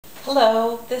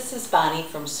Hello, this is Bonnie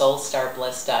from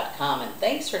Soulstarbliss.com, and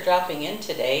thanks for dropping in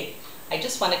today. I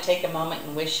just want to take a moment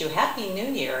and wish you Happy New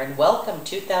Year and welcome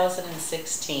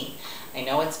 2016. I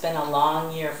know it's been a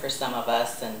long year for some of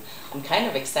us, and I'm kind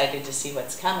of excited to see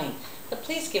what's coming. But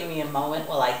please give me a moment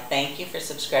while I thank you for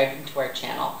subscribing to our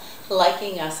channel,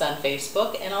 liking us on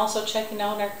Facebook, and also checking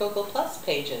out our Google Plus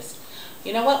pages.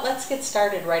 You know what? Let's get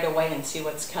started right away and see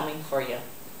what's coming for you.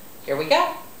 Here we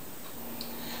go.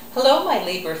 Hello, my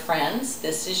Libra friends.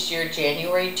 This is your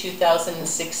January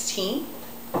 2016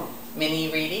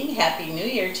 mini reading. Happy New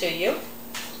Year to you.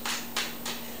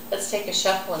 Let's take a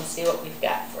shuffle and see what we've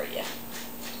got for you.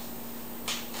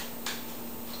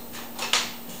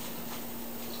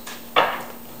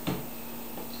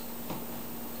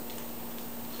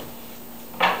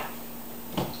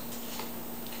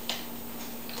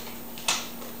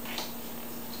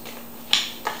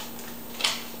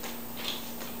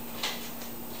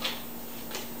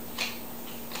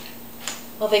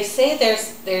 Well, they say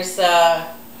there's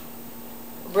a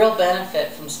real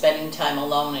benefit from spending time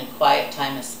alone and quiet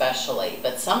time especially.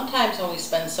 But sometimes when we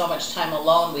spend so much time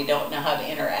alone, we don't know how to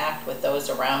interact with those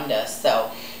around us.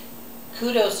 So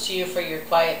kudos to you for your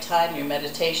quiet time, your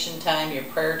meditation time, your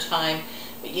prayer time.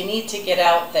 But you need to get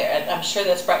out there. I'm sure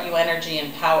that's brought you energy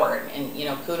and power, and you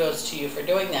know, kudos to you for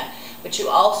doing that. But you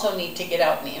also need to get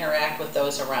out and interact with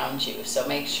those around you. So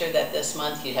make sure that this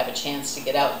month you have a chance to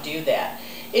get out and do that.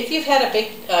 If you've had a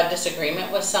big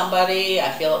disagreement with somebody,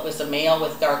 I feel it was a male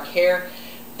with dark hair,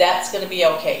 that's going to be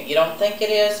okay. You don't think it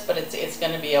is, but it's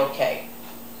going to be okay.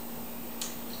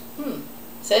 It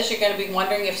says you're going to be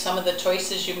wondering if some of the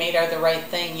choices you made are the right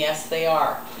thing. Yes, they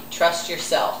are. Trust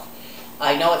yourself.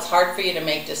 I know it's hard for you to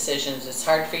make decisions. It's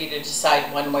hard for you to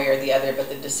decide one way or the other, but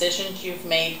the decisions you've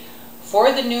made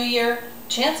for the new year,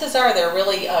 chances are they're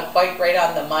really quite right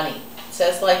on the money. It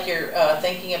says like you're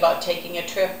thinking about taking a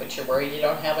trip, but you're worried you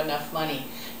don't have enough money.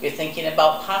 You're thinking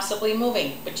about possibly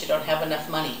moving, but you don't have enough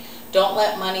money. Don't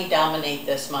let money dominate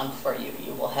this month for you.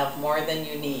 You will have more than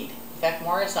you need. In fact,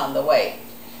 more is on the way.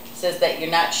 It says that you're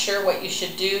not sure what you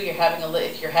should do.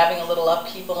 If you're having a little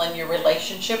upheaval in your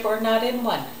relationship or not in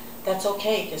one, that's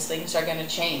okay, because things are going to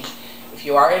change. If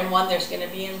you are in one, there's going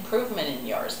to be improvement in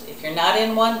yours. If you're not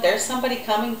in one, there's somebody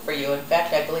coming for you. In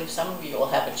fact, I believe some of you will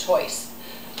have a choice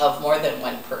of more than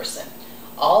one person.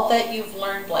 All that you've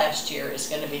learned last year is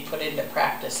going to be put into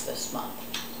practice this month.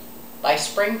 By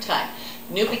springtime,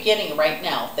 new beginning right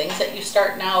now, things that you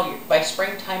start now, by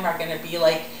springtime are going to be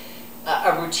like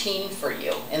a routine for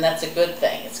you, and that's a good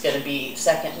thing. It's going to be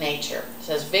second nature. It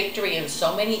says victory in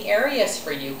so many areas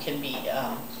for you can be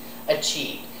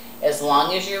achieved as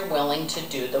long as you're willing to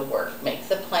do the work. Make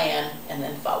the plan and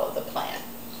then follow the plan.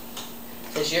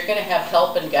 It says you're going to have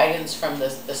help and guidance from the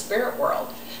spirit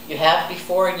world. You have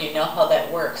before and you know how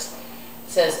that works.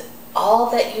 It says all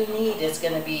that you need is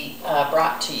going to be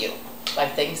brought to you by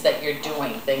things that you're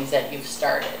doing, things that you've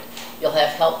started. You'll have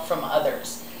help from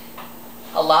others.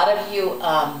 A lot of you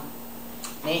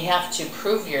may have to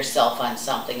prove yourself on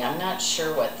something. I'm not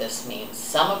sure what this means.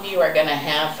 Some of you are going to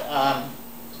have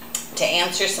to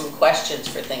answer some questions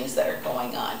for things that are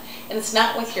going on. And it's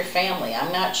not with your family.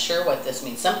 I'm not sure what this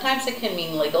means. Sometimes it can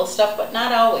mean legal stuff, but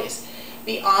not always.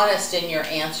 Be honest in your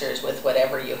answers with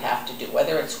whatever you have to do,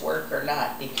 whether it's work or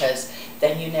not, because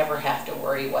then you never have to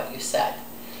worry what you said.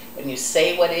 When you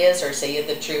say what is or say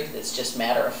the truth, it's just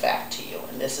matter of fact to you,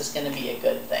 and this is going to be a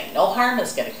good thing. No harm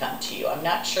is going to come to you. I'm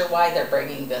not sure why they're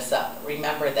bringing this up.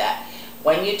 Remember that.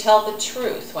 When you tell the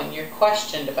truth, when you're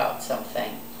questioned about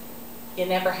something, you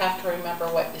never have to remember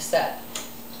what you said.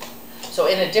 So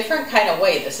in a different kind of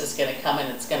way, this is going to come and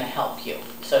it's going to help you.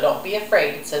 So don't be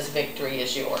afraid. It says victory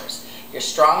is yours. You're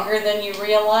stronger than you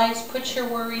realize. Put your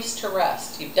worries to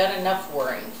rest. You've done enough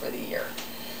worrying for the year.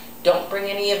 Don't bring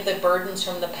any of the burdens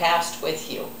from the past with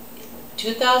you.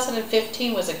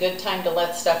 2015 was a good time to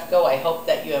let stuff go. I hope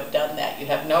that you have done that. You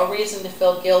have no reason to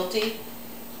feel guilty.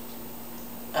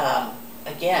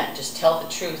 Again, just tell the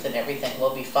truth and everything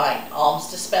will be fine. Alms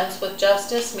dispensed with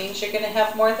justice means you're going to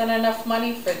have more than enough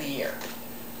money for the year.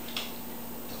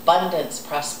 Abundance,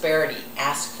 prosperity,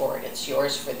 ask for it. It's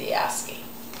yours for the asking.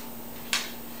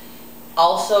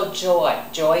 Also joy.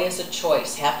 Joy is a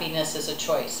choice. Happiness is a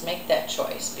choice. Make that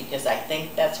choice, because I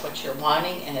think that's what you're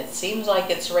wanting, and it seems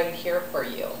like it's right here for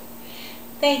you.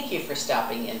 Thank you for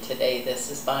stopping in today.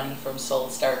 This is Bonnie from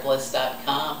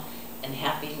Soulstarbliss.com, and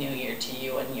Happy New Year to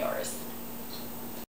you and yours.